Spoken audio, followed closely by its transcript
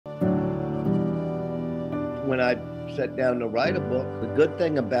when I sat down to write a book, the good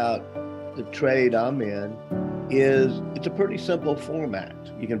thing about the trade I'm in is it's a pretty simple format.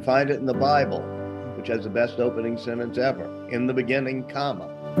 You can find it in the Bible, which has the best opening sentence ever. In the beginning, comma.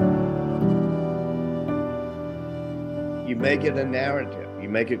 You make it a narrative. You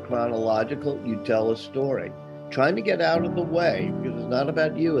make it chronological. You tell a story. Trying to get out of the way, because it's not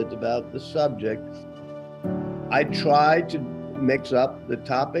about you, it's about the subject. I try to mix up the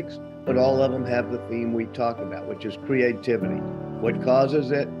topics, but all of them have the theme we talk about, which is creativity. What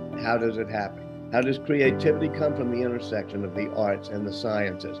causes it? How does it happen? How does creativity come from the intersection of the arts and the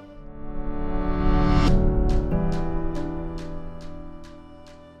sciences?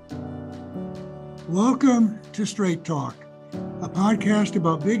 Welcome to Straight Talk, a podcast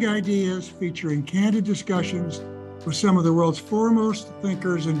about big ideas featuring candid discussions with some of the world's foremost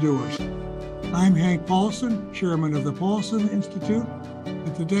thinkers and doers. I'm Hank Paulson, chairman of the Paulson Institute,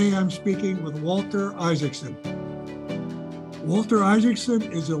 and today I'm speaking with Walter Isaacson. Walter Isaacson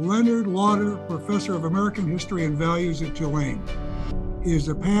is a Leonard Lauder Professor of American History and Values at Tulane. He is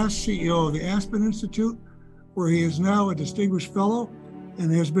the past CEO of the Aspen Institute, where he is now a distinguished fellow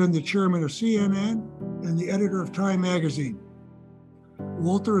and has been the chairman of CNN and the editor of Time magazine.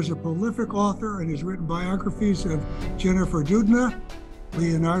 Walter is a prolific author and has written biographies of Jennifer Doudna,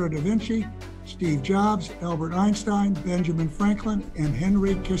 Leonardo da Vinci, Steve Jobs, Albert Einstein, Benjamin Franklin, and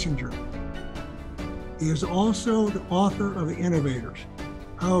Henry Kissinger. He is also the author of The Innovators,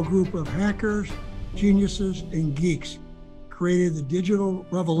 how a group of hackers, geniuses, and geeks created the digital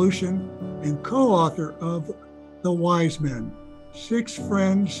revolution, and co-author of The Wise Men, 6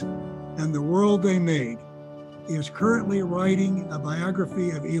 Friends, and the World They Made. He is currently writing a biography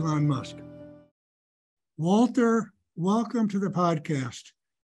of Elon Musk. Walter, welcome to the podcast.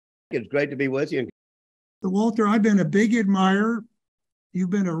 It's great to be with you. Walter, I've been a big admirer. You've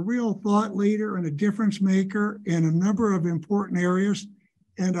been a real thought leader and a difference maker in a number of important areas.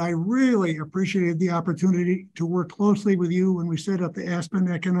 And I really appreciated the opportunity to work closely with you when we set up the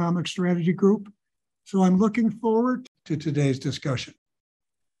Aspen Economic Strategy Group. So I'm looking forward to today's discussion.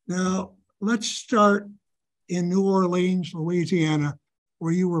 Now, let's start in New Orleans, Louisiana,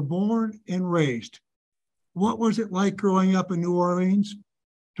 where you were born and raised. What was it like growing up in New Orleans?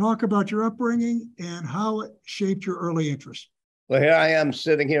 Talk about your upbringing and how it shaped your early interests. Well, here I am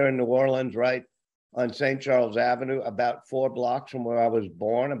sitting here in New Orleans, right on St. Charles Avenue, about 4 blocks from where I was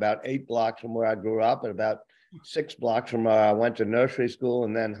born, about 8 blocks from where I grew up, and about 6 blocks from where I went to nursery school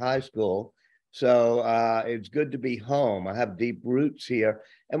and then high school. So it's good to be home. I have deep roots here.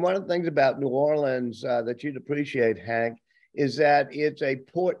 And one of the things about New Orleans that you'd appreciate, Hank, is that it's a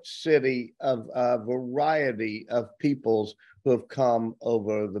port city of a variety of peoples who have come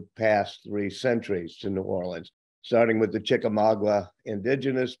over the past 3 centuries to New Orleans, starting with the Chickamauga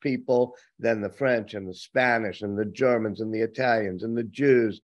indigenous people, then the French and the Spanish and the Germans and the Italians and the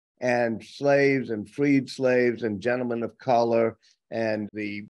Jews and slaves and freed slaves and gentlemen of color and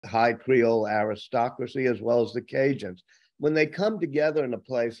the high Creole aristocracy, as well as the Cajuns. When they come together in a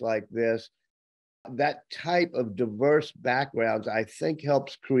place like this, that type of diverse backgrounds, I think,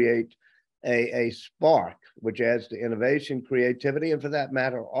 helps create a spark, which adds to innovation, creativity, and for that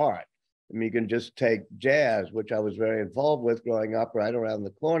matter, art. I mean, you can just take jazz, which I was very involved with growing up right around the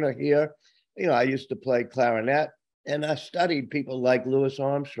corner here. You know, I used to play clarinet, and I studied people like Louis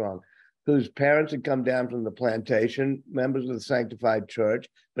Armstrong, whose parents had come down from the plantation, members of the Sanctified Church,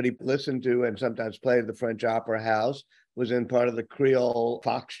 but he listened to and sometimes played at the French Opera House, was in part of the Creole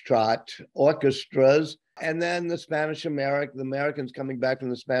Foxtrot orchestras, and then the Americans coming back from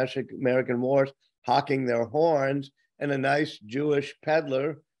the Spanish-American Wars, hawking their horns, and a nice Jewish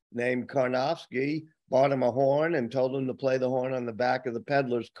peddler named Karnofsky bought him a horn and told him to play the horn on the back of the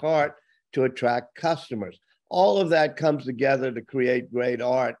peddler's cart to attract customers. All of that comes together to create great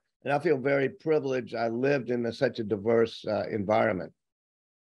art. And I feel very privileged. I lived in such a diverse environment.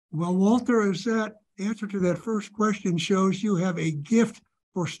 Well, Walter, as that answer to that first question shows, you have a gift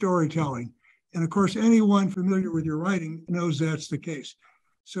for storytelling. And of course, anyone familiar with your writing knows that's the case.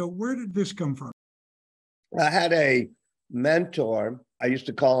 So where did this come from? I had a mentor. I used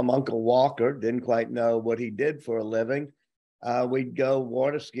to call him Uncle Walker. Didn't quite know what he did for a living. We'd go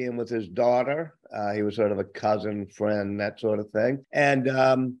water skiing with his daughter. He was sort of a cousin, friend, that sort of thing.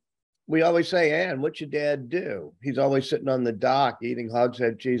 And we always say, Ann, what's your dad do? He's always sitting on the dock eating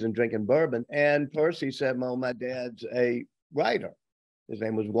hogshead cheese and drinking bourbon. And Percy said, well, my dad's a writer. His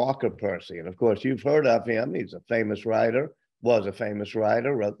name was Walker Percy. And of course, you've heard of him. He's a famous writer, was a famous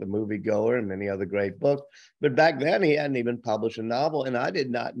writer, wrote The Moviegoer and many other great books. But back then, he hadn't even published a novel. And I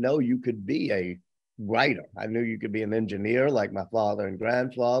did not know you could be a writer. I knew you could be an engineer like my father and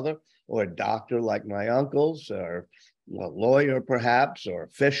grandfather, or a doctor like my uncles, or a lawyer perhaps, or a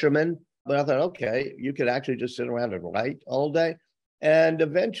fisherman. But I thought, okay, you could actually just sit around and write all day. And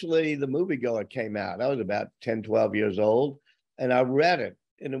eventually the moviegoer came out. I was about 10, 12 years old, and I read it.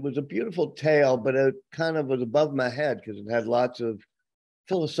 And it was a beautiful tale, but it kind of was above my head because it had lots of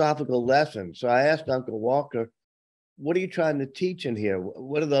philosophical lessons. So I asked Uncle Walker, what are you trying to teach in here?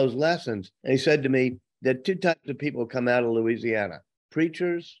 What are those lessons? And he said to me, there are two types of people come out of Louisiana,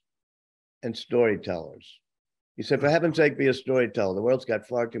 preachers and storytellers. He said, for heaven's sake, be a storyteller. The world's got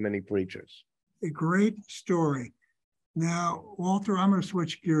far too many preachers. A great story. Now, Walter, I'm going to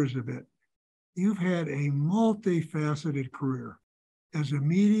switch gears a bit. You've had a multifaceted career as a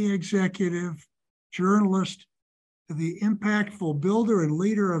media executive, journalist, the impactful builder and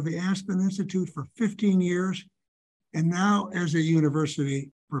leader of the Aspen Institute for 15 years, and now as a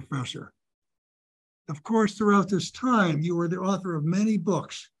university professor. Of course, throughout this time, you were the author of many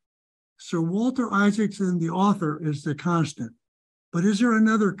books. So Walter Isaacson, the author, is the constant. But is there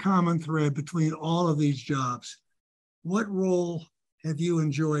another common thread between all of these jobs? What role have you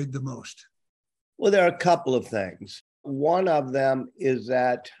enjoyed the most? Well, there are a couple of things. One of them is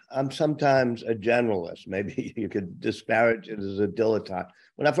that I'm sometimes a generalist. Maybe you could disparage it as a dilettante.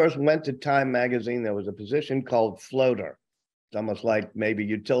 When I first went to Time magazine, there was a position called floater. It's almost like maybe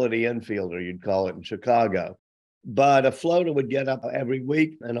utility infielder, you'd call it in Chicago. But a floater would get up every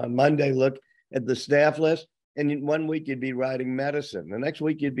week and on Monday look at the staff list. And 1 week you'd be writing medicine. The next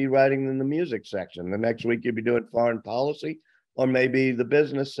week you'd be writing in the music section. The next week you'd be doing foreign policy, or maybe the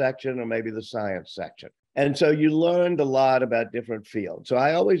business section, or maybe the science section. And so you learned a lot about different fields. So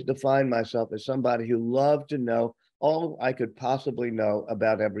I always defined myself as somebody who loved to know all I could possibly know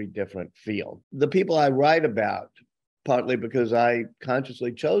about every different field. The people I write about, partly because I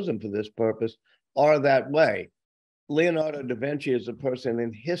consciously chose them for this purpose, are that way. Leonardo da Vinci is a person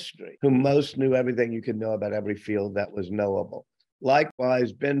in history who most knew everything you could know about every field that was knowable.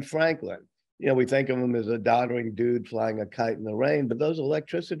 Likewise, Ben Franklin. We think of him as a doddering dude flying a kite in the rain, but those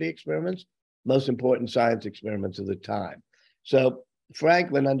electricity experiments, most important science experiments of the time. So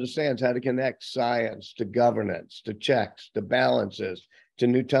Franklin understands how to connect science to governance, to checks, to balances, to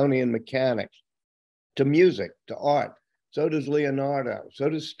Newtonian mechanics, to music, to art. So does Leonardo. So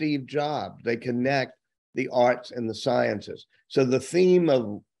does Steve Jobs. They connect the arts and the sciences. So the theme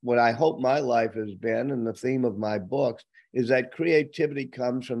of what I hope my life has been, and the theme of my books, is that creativity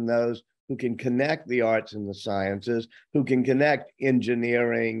comes from those who can connect the arts and the sciences, who can connect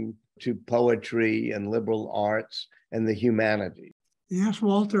engineering to poetry and liberal arts and the humanities. Yes,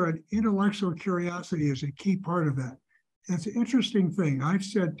 Walter, and intellectual curiosity is a key part of that. That's an interesting thing. I've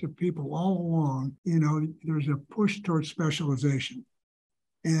said to people all along, there's a push towards specialization.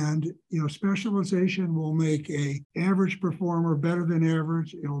 And, specialization will make an average performer better than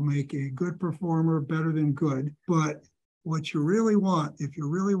average. It'll make a good performer better than good. But what you really want, if you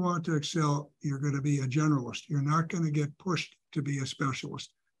really want to excel, you're going to be a generalist. You're not going to get pushed to be a specialist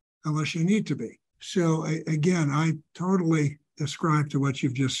unless you need to be. So again, I totally ascribe to what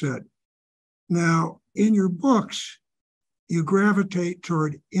you've just said. Now, in your books, you gravitate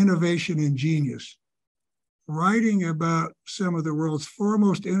toward innovation and genius, writing about some of the world's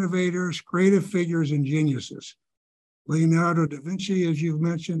foremost innovators, creative figures, and geniuses. Leonardo da Vinci, as you've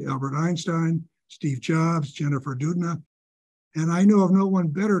mentioned, Albert Einstein, Steve Jobs, Jennifer Doudna. And I know of no one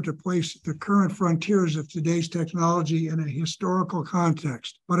better to place the current frontiers of today's technology in a historical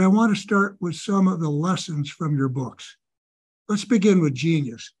context. But I want to start with some of the lessons from your books. Let's begin with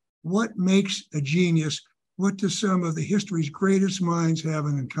genius. What makes a genius? What do some of the history's greatest minds have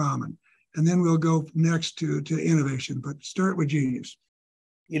in common? And then we'll go next to innovation, but start with genius.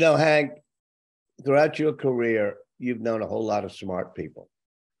 Hank, throughout your career, you've known a whole lot of smart people,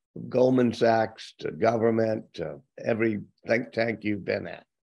 from Goldman Sachs to government to every think tank you've been at.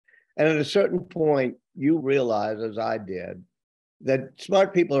 And at a certain point, you realize, as I did, that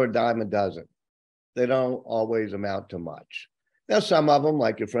smart people are a dime a dozen. They don't always amount to much. Now, some of them,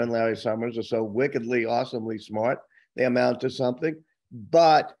 like your friend Larry Summers, are so wickedly, awesomely smart, they amount to something.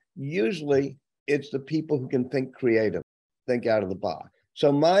 But usually it's the people who can think creative, think out of the box.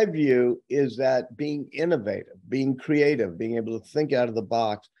 So my view is that being innovative, being creative, being able to think out of the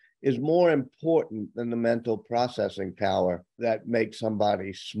box is more important than the mental processing power that makes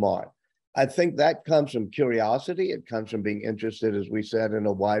somebody smart. I think that comes from curiosity. It comes from being interested, as we said, in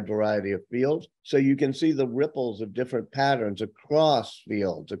a wide variety of fields. So you can see the ripples of different patterns across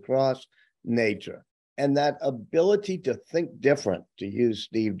fields, across nature. And that ability to think different, to use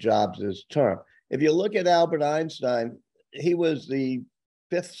Steve Jobs' term. If you look at Albert Einstein, he was the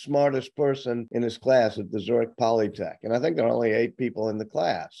fifth smartest person in his class at the Zurich Polytech. And I think there are only 8 people in the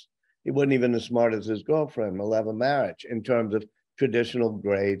class. He wasn't even as smart as his girlfriend, Mileva Maric, in terms of traditional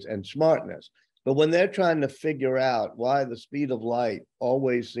grades and smartness. But when they're trying to figure out why the speed of light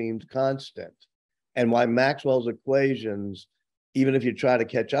always seems constant and why Maxwell's equations, even if you try to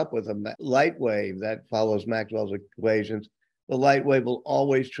catch up with a light wave that follows Maxwell's equations, the light wave will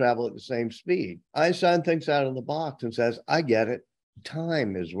always travel at the same speed. Einstein thinks out of the box and says, I get it.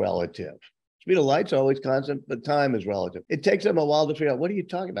 Time is relative. Speed of light's always constant, but time is relative. It takes them a while to figure out, what are you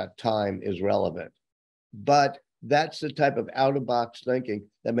talking about? Time is relevant. But that's the type of out-of-box thinking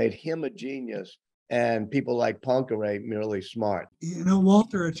that made him a genius and people like Poincaré merely smart. You know,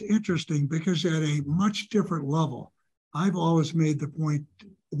 Walter, it's interesting because at a much different level, I've always made the point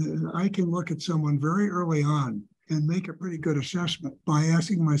that I can look at someone very early on and make a pretty good assessment by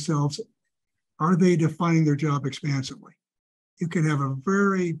asking myself, are they defining their job expansively? You can have a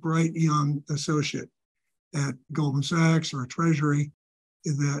very bright young associate at Goldman Sachs or Treasury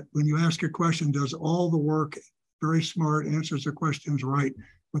that when you ask a question, does all the work, very smart, answers the questions right.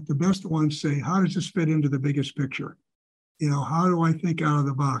 But the best ones say, how does this fit into the biggest picture? You know, how do I think out of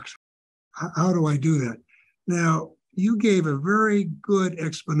the box? How do I do that? Now, you gave a very good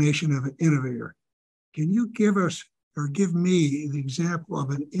explanation of an innovator. Can you give us or give me the example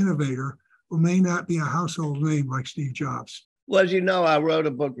of an innovator who may not be a household name like Steve Jobs? Well, as you know, I wrote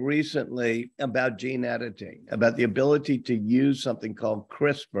a book recently about gene editing, about the ability to use something called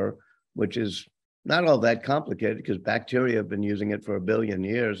CRISPR, which is not all that complicated because bacteria have been using it for 1 billion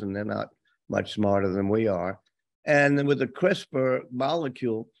years and they're not much smarter than we are. And with the CRISPR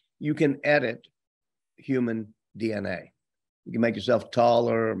molecule, you can edit human DNA. You can make yourself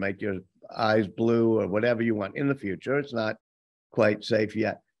taller or make your eyes blue or whatever you want in the future. It's not quite safe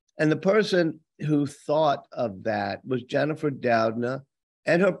yet. And the person who thought of that was Jennifer Doudna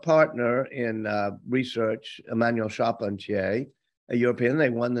and her partner in research, Emmanuel Charpentier, a European. They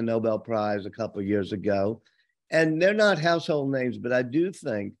won the Nobel Prize a couple of years ago. And they're not household names, but I do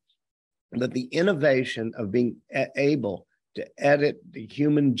think that the innovation of being able to edit the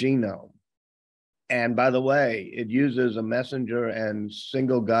human genome, and by the way, it uses a messenger and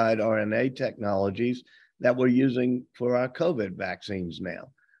single guide RNA technologies that we're using for our COVID vaccines now.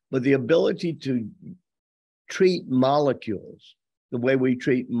 But the ability to treat molecules the way we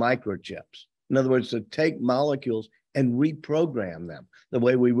treat microchips. In other words, to take molecules and reprogram them the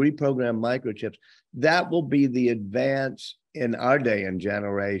way we reprogram microchips, that will be the advance in our day and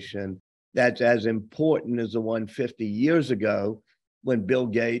generation that's as important as the one 50 years ago when Bill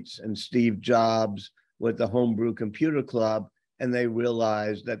Gates and Steve Jobs with the Homebrew Computer Club, and they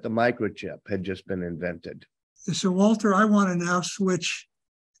realized that the microchip had just been invented. So, Walter, I want to now switch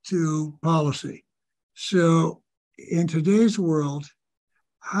to policy. So in today's world,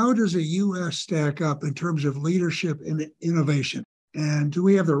 how does the U.S. stack up in terms of leadership and innovation? And do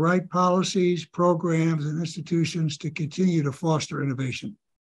we have the right policies, programs, and institutions to continue to foster innovation?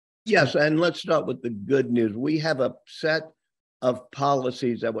 Yes, and let's start with the good news. We have a set of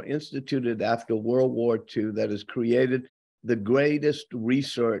policies that were instituted after World War II that has created the greatest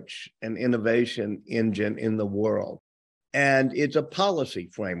research and innovation engine in the world. And it's a policy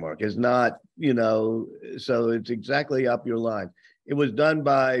framework. It's not, so it's exactly up your line. It was done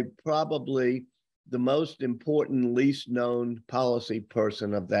by probably the most important, least known policy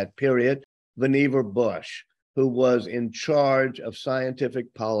person of that period, Vannevar Bush, who was in charge of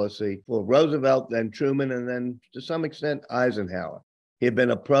scientific policy for Roosevelt, then Truman, and then to some extent Eisenhower. He had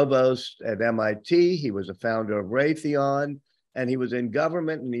been a provost at MIT. He was a founder of Raytheon. And he was in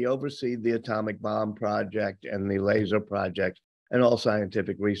government, and he oversaw the atomic bomb project and the laser project and all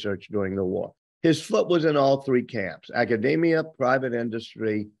scientific research during the war. His foot was in all 3 camps: academia, private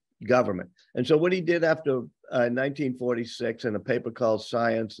industry, government. And so what he did after 1946 in a paper called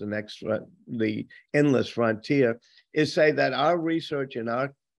Science, the Endless Frontier, is say that our research in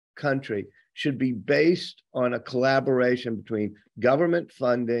our country should be based on a collaboration between government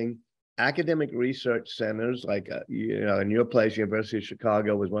funding, academic research centers, like, in your place, University of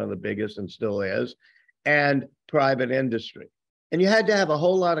Chicago was one of the biggest and still is, and private industry. And you had to have a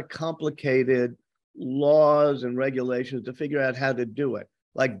whole lot of complicated laws and regulations to figure out how to do it.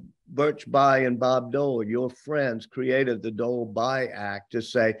 Like Birch Bayh and Bob Dole, your friends, created the Dole-Bayh Act to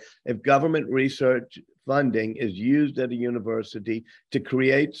say if government research funding is used at a university to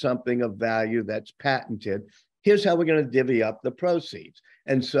create something of value that's patented, here's how we're going to divvy up the proceeds.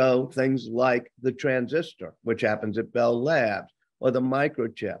 And so things like the transistor, which happens at Bell Labs, or the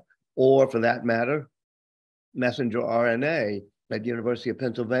microchip, or for that matter, messenger RNA at the University of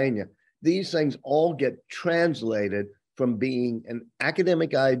Pennsylvania, these things all get translated from being an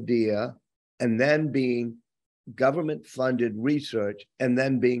academic idea and then being government-funded research and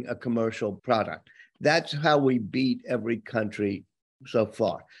then being a commercial product. That's how we beat every country so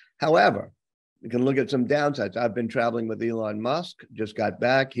far. However, we can look at some downsides. I've been traveling with Elon Musk, just got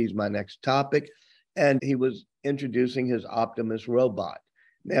back. He's my next topic. And he was introducing his Optimus robot.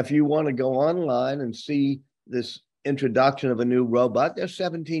 Now, if you want to go online and see this introduction of a new robot, there's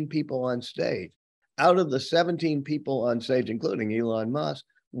 17 people on stage. Out of the 17 people on stage, including Elon Musk,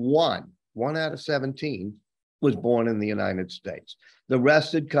 one out of 17 was born in the United States. The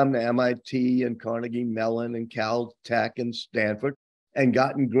rest had come to MIT and Carnegie Mellon and Caltech and Stanford and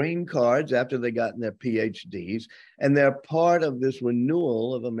gotten green cards after they gotten their PhDs. And they're part of this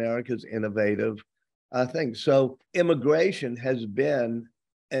renewal of America's innovative thing. So immigration has been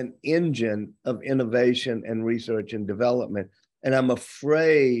an engine of innovation and research and development. And I'm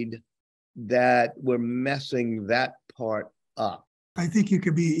afraid that we're messing that part up. I think you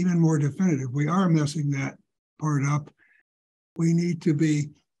could be even more definitive. We are messing that part up. We need to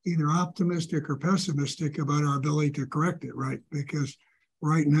be either optimistic or pessimistic about our ability to correct it, right? Because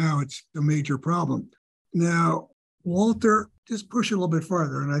right now it's a major problem. Now, Walter, just push it a little bit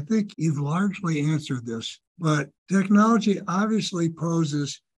farther, and I think you've largely answered this, but technology obviously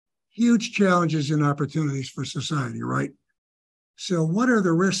poses huge challenges and opportunities for society, right? So what are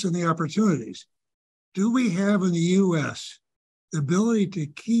the risks and the opportunities? Do we have in the U.S. the ability to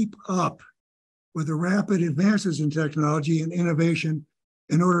keep up with the rapid advances in technology and innovation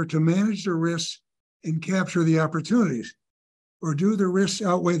in order to manage the risks and capture the opportunities? Or do the risks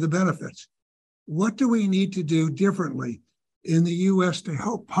outweigh the benefits? What do we need to do differently in the U.S. to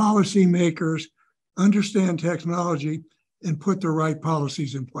help policymakers understand technology and put the right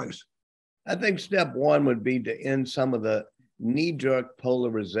policies in place? I think step one would be to end some of the knee-jerk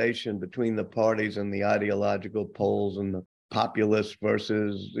polarization between the parties and the ideological poles and the populists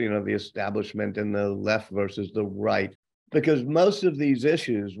versus, the establishment and the left versus the right. Because most of these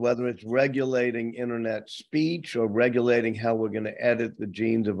issues, whether it's regulating internet speech or regulating how we're going to edit the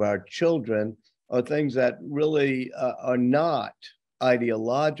genes of our children, are things that really are not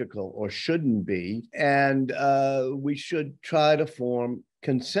ideological or shouldn't be. And we should try to form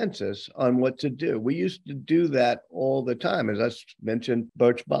consensus on what to do. We used to do that all the time. As I mentioned,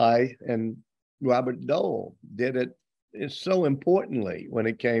 Birch Bayh and Robert Dole did it so importantly when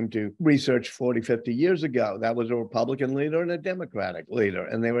it came to research 40, 50 years ago. That was a Republican leader and a Democratic leader,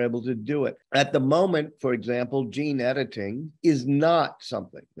 and they were able to do it. At the moment, for example, gene editing is not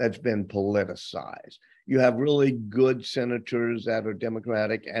something that's been politicized. You have really good senators that are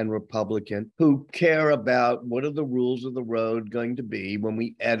Democratic and Republican who care about what are the rules of the road going to be when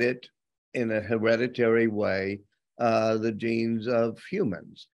we edit in a hereditary way the genes of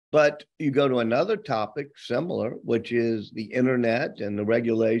humans. But you go to another topic similar, which is the internet and the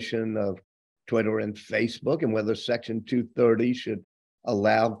regulation of Twitter and Facebook, and whether Section 230 should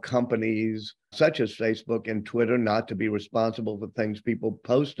allow companies such as Facebook and Twitter not to be responsible for things people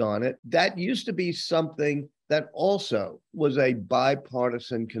post on it. That used to be something that also was a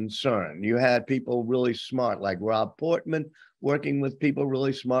bipartisan concern. You had people really smart like Rob Portman working with people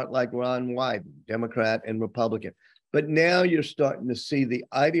really smart like Ron Wyden, Democrat and Republican. But now you're starting to see the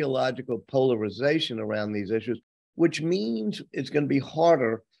ideological polarization around these issues, which means it's going to be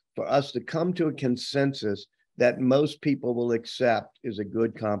harder for us to come to a consensus that most people will accept is a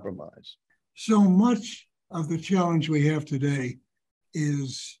good compromise. So much of the challenge we have today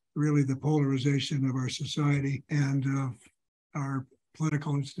is really the polarization of our society and of our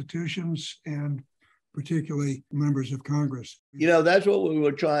political institutions and particularly members of Congress. That's what we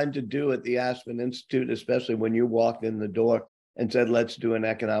were trying to do at the Aspen Institute, especially when you walked in the door and said, let's do an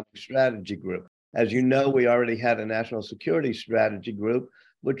economic strategy group. As you know, we already had a national security strategy group,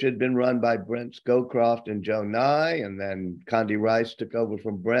 which had been run by Brent Scowcroft and Joe Nye, and then Condi Rice took over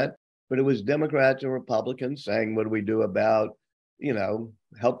from Brent. But it was Democrats and Republicans saying, what do we do about,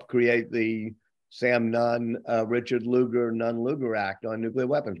 help create the Sam Nunn, Richard Lugar, Nunn-Lugar Act on nuclear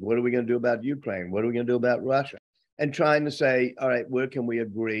weapons? What are we going to do about Ukraine? What are we going to do about Russia? And trying to say, all right, where can we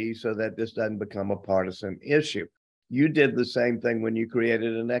agree so that this doesn't become a partisan issue? You did the same thing when you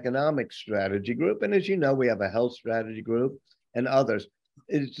created an economic strategy group. And as you know, we have a health strategy group and others.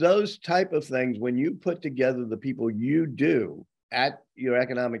 It's those type of things, when you put together the people you do at your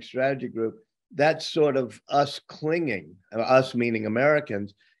economic strategy group, that's sort of us clinging, us meaning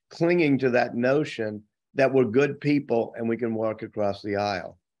Americans, clinging to that notion that we're good people and we can work across the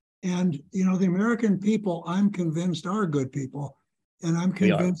aisle. And, the American people, I'm convinced, are good people. And I'm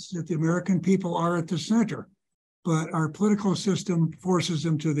convinced that the American people are at the center. But our political system forces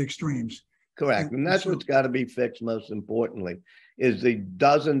them to the extremes. Correct. And that's what's got to be fixed most importantly, is the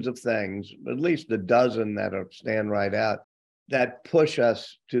dozens of things, at least the dozen that are stand right out, that push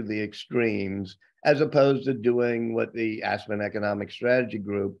us to the extremes, as opposed to doing what the Aspen Economic Strategy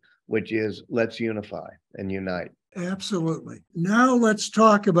Group, which is let's unify and unite. Absolutely. Now let's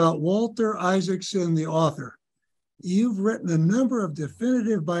talk about Walter Isaacson, the author. You've written a number of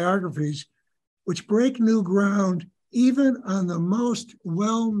definitive biographies which break new ground even on the most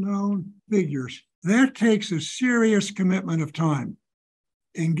well-known figures. That takes a serious commitment of time.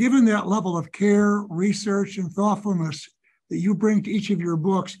 And given that level of care, research, and thoughtfulness that you bring to each of your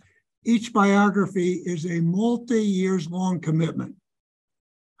books, each biography is a multi-years long commitment.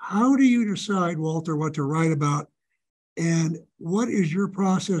 How do you decide, Walter, what to write about? And what is your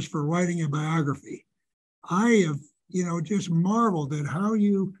process for writing a biography? I have, just marveled at how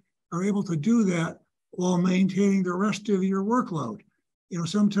you are able to do that while maintaining the rest of your workload.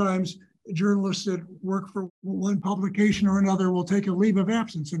 Sometimes journalists that work for one publication or another will take a leave of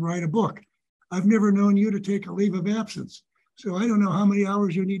absence and write a book. I've never known you to take a leave of absence. So I don't know how many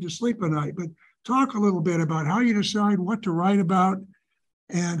hours you need to sleep a night, but talk a little bit about how you decide what to write about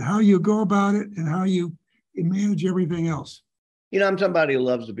and how you go about it and how you manage everything else. I'm somebody who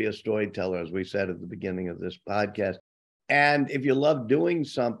loves to be a storyteller, as we said at the beginning of this podcast. And if you love doing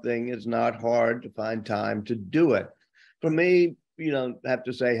something, it's not hard to find time to do it. For me, you don't have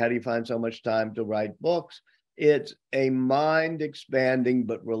to say, how do you find so much time to write books? It's a mind expanding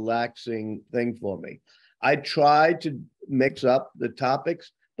but relaxing thing for me. I try to mix up the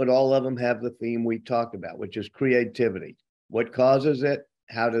topics, but all of them have the theme we talked about, which is creativity. What causes it?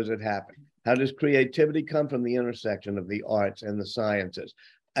 How does it happen? How does creativity come from the intersection of the arts and the sciences?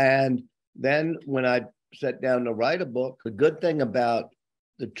 And then when I sat down to write a book, the good thing about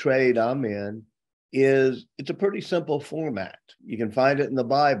the trade I'm in is it's a pretty simple format. You can find it in the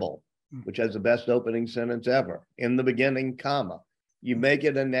Bible, which has the best opening sentence ever. In the beginning, comma. You make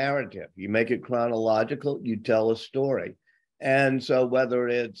it a narrative. You make it chronological. You tell a story. And so whether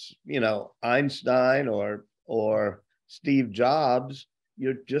it's, Einstein or Steve Jobs,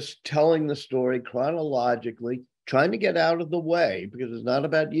 you're just telling the story chronologically, trying to get out of the way, because it's not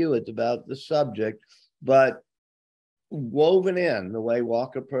about you, it's about the subject. But woven in, the way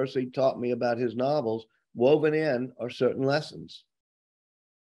Walker Percy taught me about his novels, woven in are certain lessons.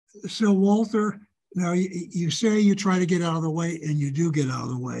 So Walter, now you say you try to get out of the way, and you do get out of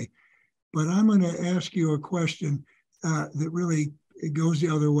the way. But I'm going to ask you a question that really goes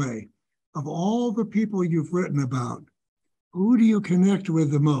the other way. Of all the people you've written about, who do you connect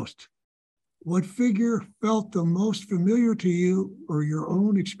with the most? What figure felt the most familiar to you, or your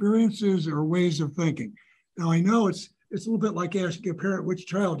own experiences or ways of thinking? Now, I know it's a little bit like asking a parent which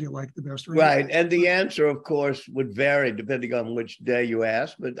child you like the best. Right. And the answer, of course, would vary depending on which day you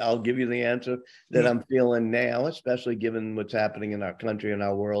ask, but I'll give you the answer that I'm feeling now, especially given what's happening in our country and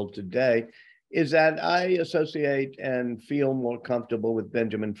our world today, is that I associate and feel more comfortable with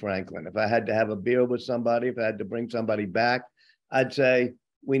Benjamin Franklin. If I had to have a beer with somebody, if I had to bring somebody back, I'd say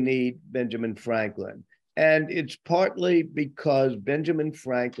we need Benjamin Franklin. And it's partly because Benjamin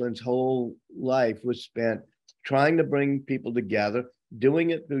Franklin's whole life was spent trying to bring people together,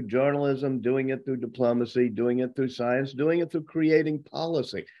 doing it through journalism, doing it through diplomacy, doing it through science, doing it through creating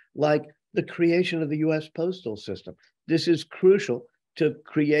policy, like the creation of the US postal system. This is crucial to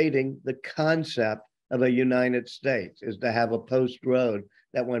creating the concept of a United States, is to have a post road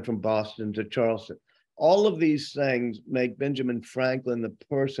that went from Boston to Charleston. All of these things make Benjamin Franklin the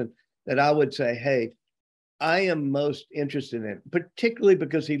person that I would say, hey, I am most interested in, particularly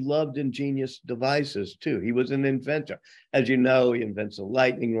because he loved ingenious devices too. He was an inventor. As you know, he invents the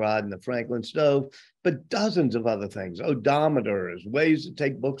lightning rod and the Franklin stove, but dozens of other things, odometers, ways to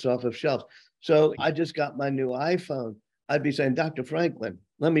take books off of shelves. So I just got my new iPhone. I'd be saying, Dr. Franklin,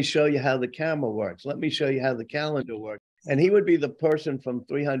 let me show you how the camera works. Let me show you how the calendar works. And he would be the person from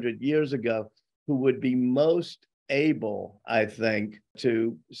 300 years ago who would be most able, I think,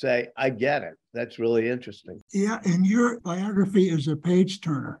 to say, I get it. That's really interesting. Yeah, and your biography is a page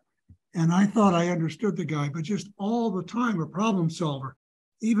turner. And I thought I understood the guy, but just all the time a problem solver.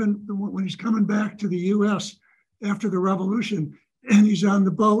 Even when he's coming back to the US after the revolution, and he's on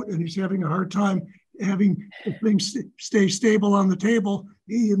the boat and he's having a hard time having things stay stable on the table,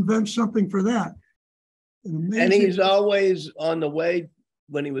 he invents something for that. And he's always on the way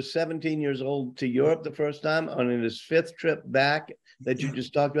when he was 17 years old to Europe the first time, on his fifth trip back that you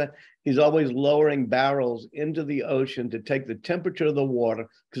just talked about, he's always lowering barrels into the ocean to take the temperature of the water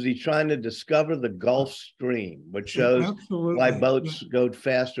because he's trying to discover the Gulf Stream, which shows why boats go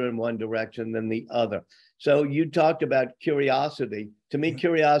faster in one direction than the other. So you talked about curiosity. To me,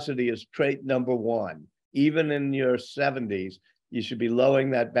 curiosity is trait number one. Even in your 70s, you should be lowering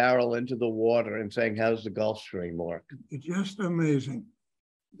that barrel into the water and saying, how's the Gulf Stream work? It's just amazing.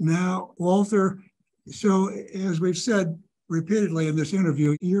 Now, Walter, so as we've said repeatedly in this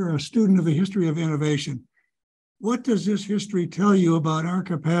interview, you're a student of the history of innovation. What does this history tell you about our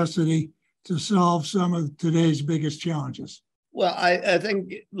capacity to solve some of today's biggest challenges? Well, I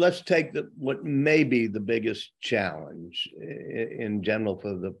think let's take what may be the biggest challenge in general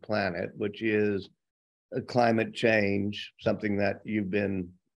for the planet, which is climate change, something that you've been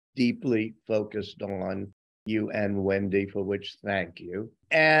deeply focused on, you and Wendy, for which thank you.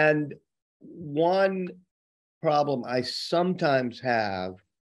 And one problem I sometimes have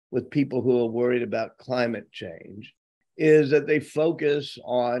with people who are worried about climate change is that they focus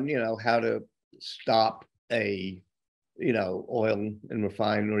on, how to stop a, oil and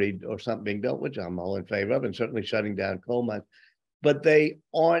refinery or something being built, which I'm all in favor of, and certainly shutting down coal mines. But they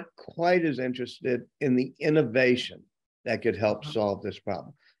aren't quite as interested in the innovation that could help solve this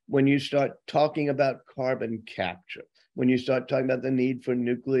problem. When you start talking about carbon capture, when you start talking about the need for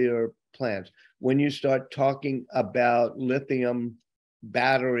nuclear plants, when you start talking about lithium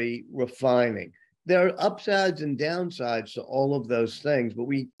battery refining, there are upsides and downsides to all of those things, but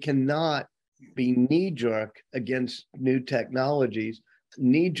we cannot be knee-jerk against new technologies,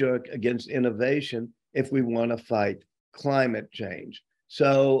 knee-jerk against innovation if we want to fight climate change.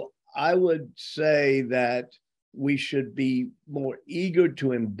 So I would say that we should be more eager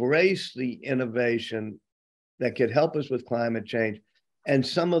to embrace the innovation that could help us with climate change. And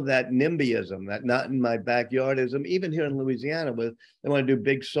some of that NIMBYism, that not in my backyardism, even here in Louisiana, with they want to do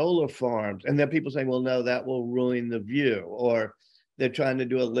big solar farms. And then people saying, well, no, that will ruin the view. Or they're trying to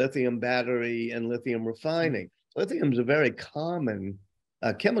do a lithium battery and lithium refining. Lithium is a very common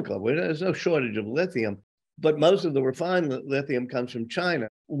chemical. There's no shortage of lithium, but most of the refined lithium comes from China.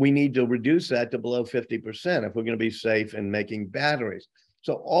 We need to reduce that to below 50% if we're going to be safe in making batteries.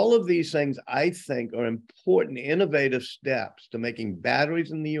 So all of these things, I think, are important, innovative steps to making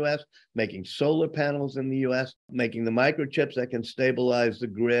batteries in the US, making solar panels in the US, making the microchips that can stabilize the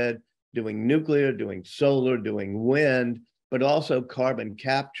grid, doing nuclear, doing solar, doing wind, but also carbon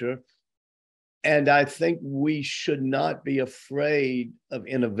capture. And I think we should not be afraid of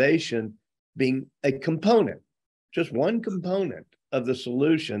innovation being a component, just one component of the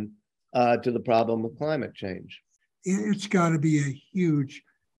solution to the problem of climate change. It's got to be a huge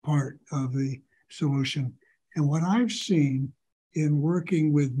part of the solution. And what I've seen in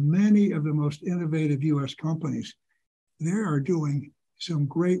working with many of the most innovative US companies, they are doing some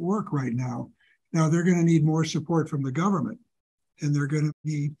great work right now. Now, they're going to need more support from the government, and they're going to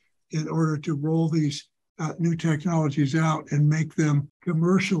need, in order to roll these new technologies out and make them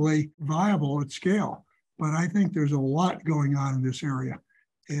commercially viable at scale. But I think there's a lot going on in this area.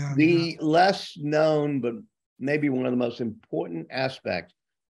 And the less known, but maybe one of the most important aspects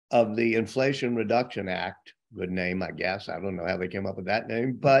of the Inflation Reduction Act, good name, I guess. I don't know how they came up with that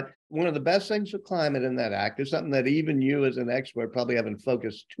name, but one of the best things for climate in that act is something that even you as an expert probably haven't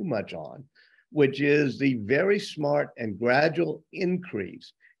focused too much on, which is the very smart and gradual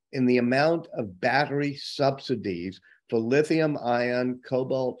increase in the amount of battery subsidies for lithium ion,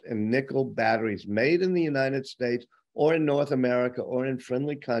 cobalt, and nickel batteries made in the United States or in North America or in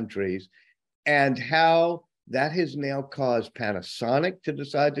friendly countries, and how that has now caused Panasonic to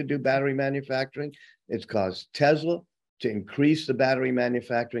decide to do battery manufacturing. It's caused Tesla to increase the battery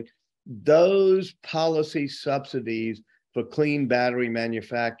manufacturing. Those policy subsidies for clean battery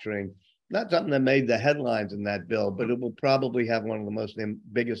manufacturing, not something that made the headlines in that bill, but it will probably have one of the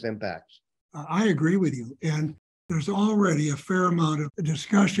biggest impacts. I agree with you. And there's already a fair amount of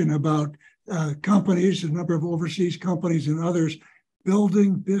discussion about companies, a number of overseas companies and others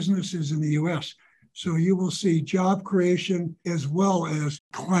building businesses in the US. So you will see job creation as well as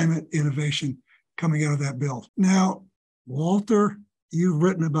climate innovation coming out of that bill. Now, Walter, you've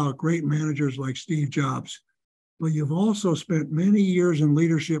written about great managers like Steve Jobs, but you've also spent many years in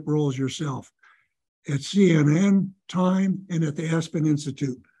leadership roles yourself at CNN, Time, and at the Aspen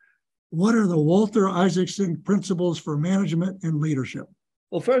Institute. What are the Walter Isaacson principles for management and leadership?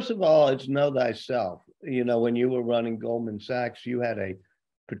 Well, first of all, it's know thyself. When you were running Goldman Sachs, you had a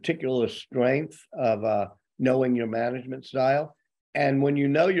particular strength of knowing your management style. And when you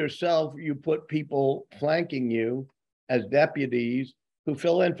know yourself, you put people flanking you as deputies who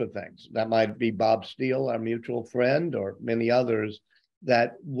fill in for things. That might be Bob Steele, our mutual friend, or many others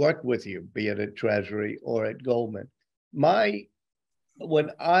that work with you, be it at Treasury or at Goldman.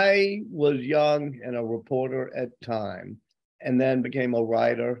 When I was young and a reporter at Time, and then became a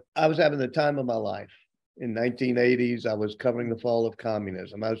writer, I was having the time of my life. In 1980s, I was covering the fall of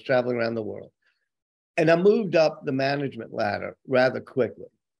communism. I was traveling around the world. And I moved up the management ladder rather quickly,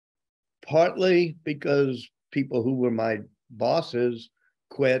 partly because people who were my bosses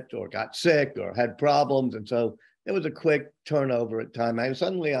quit or got sick or had problems. And so there was a quick turnover at Time. And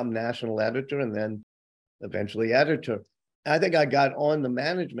suddenly I'm national editor and then eventually editor. I think I got on the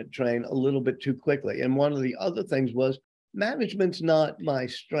management train a little bit too quickly. And one of the other things was management's not my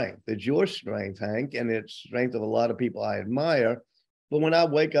strength. It's your strength, Hank, and it's strength of a lot of people I admire. But when I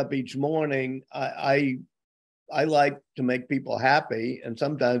wake up each morning, I like to make people happy. And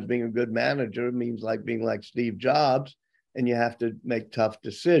sometimes being a good manager means like being like Steve Jobs, and you have to make tough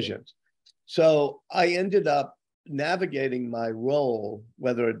decisions. So I ended up navigating my role,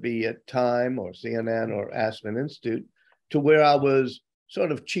 whether it be at Time or CNN or Aspen Institute, to where I was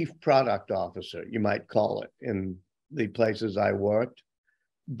sort of chief product officer, you might call it, in the places I worked.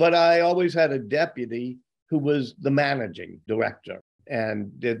 But I always had a deputy who was the managing director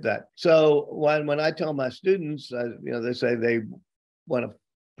and did that. So when I tell my students, they say they want to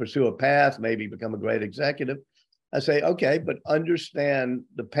pursue a path, maybe become a great executive, I say, okay, but understand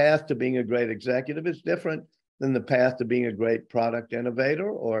the path to being a great executive is different than the path to being a great product innovator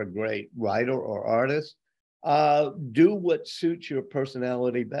or a great writer or artist. Do what suits your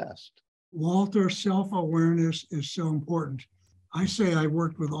personality best. Walter, self-awareness is so important. I say I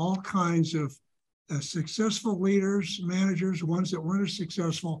worked with all kinds of successful leaders, managers, ones that weren't as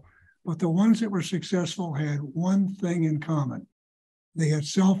successful, but the ones that were successful had one thing in common. They had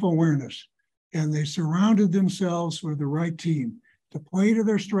self-awareness, and they surrounded themselves with the right team to play to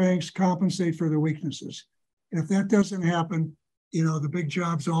their strengths, compensate for their weaknesses. And if that doesn't happen, the big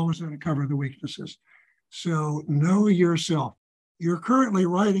job's always going to cover the weaknesses. So know yourself. You're currently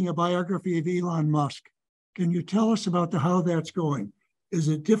writing a biography of Elon Musk. Can you tell us about how that's going? Is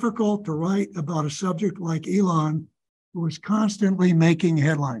it difficult to write about a subject like Elon, who is constantly making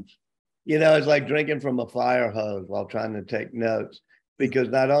headlines? It's like drinking from a fire hose while trying to take notes, because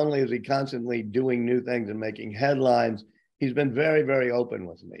not only is he constantly doing new things and making headlines, he's been very, very open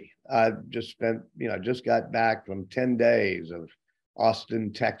with me. I've just just got back from 10 days of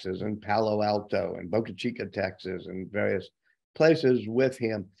Austin, Texas, and Palo Alto, and Boca Chica, Texas, and various places with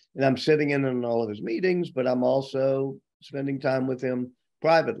him. And I'm sitting in on all of his meetings, but I'm also spending time with him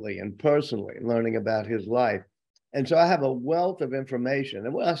privately and personally, learning about his life. And so I have a wealth of information.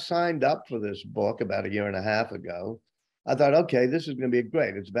 And when I signed up for this book about 1.5 years ago, I thought, okay, this is going to be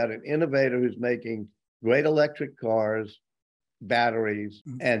great. It's about an innovator who's making great electric cars, batteries,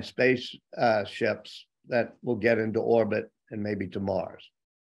 and space ships that will get into orbit and maybe to Mars.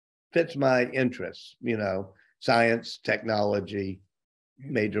 Fits my interests, science, technology,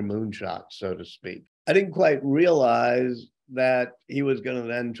 major moonshots, so to speak. I didn't quite realize that he was going to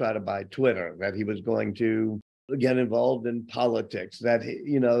then try to buy Twitter, that he was going to get involved in politics, that,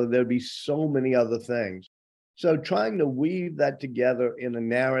 there'd be so many other things. So trying to weave that together in a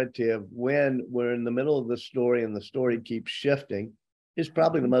narrative when we're in the middle of the story and the story keeps shifting is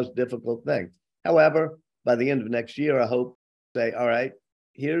probably the most difficult thing. However, by the end of next year, I hope to say, all right,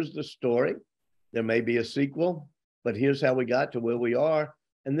 here's the story. There may be a sequel, but here's how we got to where we are.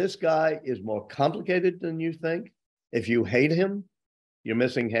 And this guy is more complicated than you think. If you hate him, you're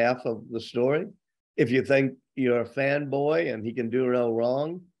missing half of the story. If you think you're a fanboy and he can do no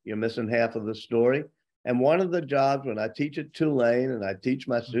wrong, you're missing half of the story. And one of the jobs when I teach at Tulane and I teach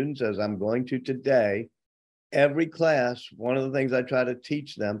my students, as I'm going to today, every class, one of the things I try to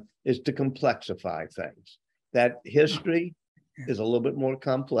teach them is to complexify things. That history is a little bit more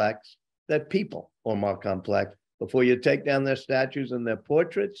complex, that people are more complex. Before you take down their statues and their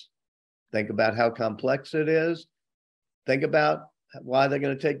portraits, think about how complex it is. Think about why they're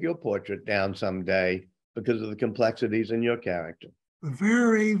going to take your portrait down someday because of the complexities in your character.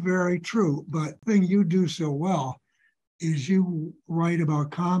 Very, very true. But the thing you do so well is you write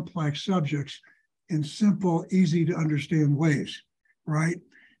about complex subjects in simple, easy to understand ways, right?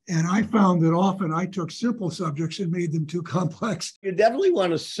 And I found that often I took simple subjects and made them too complex. You definitely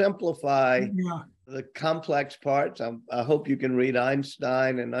want to simplify the complex parts. I hope you can read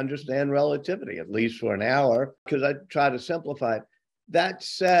Einstein and understand relativity, at least for an hour, because I try to simplify it. That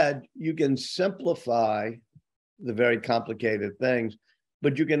said, you can simplify the very complicated things,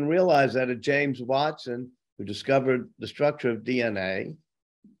 but you can realize that a James Watson, who discovered the structure of DNA,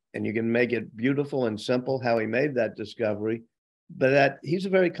 and you can make it beautiful and simple how he made that discovery, but that he's a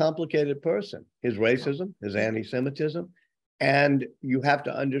very complicated person, his racism, his anti-Semitism, and you have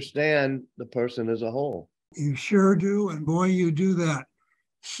to understand the person as a whole. You sure do, and boy, you do that.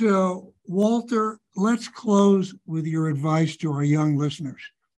 So, Walter, let's close with your advice to our young listeners.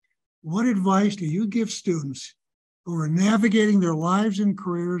 What advice do you give students who are navigating their lives and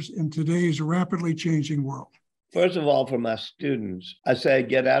careers in today's rapidly changing world? First of all, for my students, I say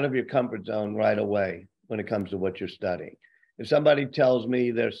get out of your comfort zone right away when it comes to what you're studying. If somebody tells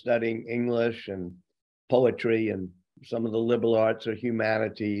me they're studying English and poetry and some of the liberal arts or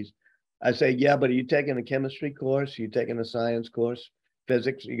humanities, I say, yeah, but are you taking a chemistry course? Are you taking a science course?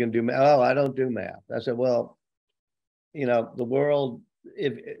 Physics? You can do math? Oh, I don't do math. I said, well, the world,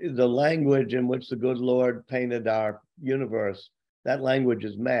 if the language in which the good Lord painted our universe, that language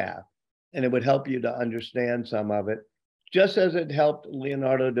is math. And it would help you to understand some of it, just as it helped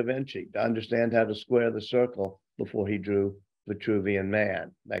Leonardo da Vinci to understand how to square the circle before he drew Vitruvian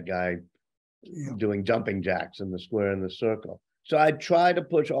Man, that guy doing jumping jacks in the square and the circle. So I try to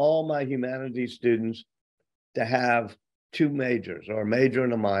push all my humanities students to have two majors, or a major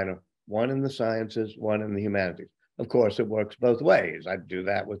and a minor, one in the sciences, one in the humanities. Of course, it works both ways. I do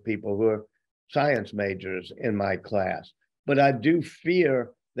that with people who are science majors in my class. But I do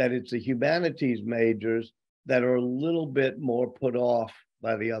fear that it's the humanities majors that are a little bit more put off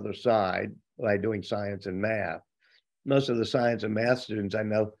by the other side by doing science and math. Most of the science and math students I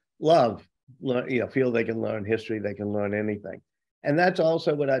know feel they can learn history, they can learn anything. And that's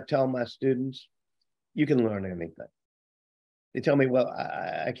also what I tell my students, you can learn anything. They tell me, well,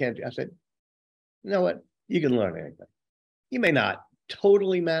 I can't. I said, you know what? You can learn anything. You may not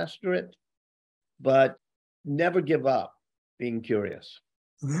totally master it, but never give up being curious.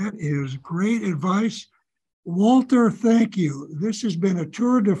 That is great advice. Walter, thank you. This has been a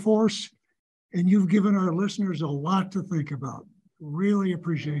tour de force, and you've given our listeners a lot to think about. Really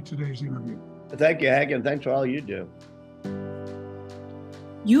appreciate today's interview. Thank you, Hank, and thanks for all you do.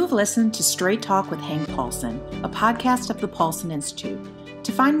 You have listened to Straight Talk with Hank Paulson, a podcast of the Paulson Institute.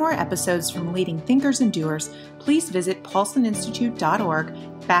 To find more episodes from leading thinkers and doers, please visit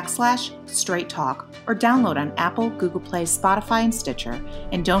paulsoninstitute.org/Straight Talk or download on Apple, Google Play, Spotify, and Stitcher.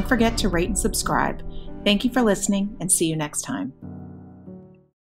 And don't forget to rate and subscribe. Thank you for listening, and see you next time.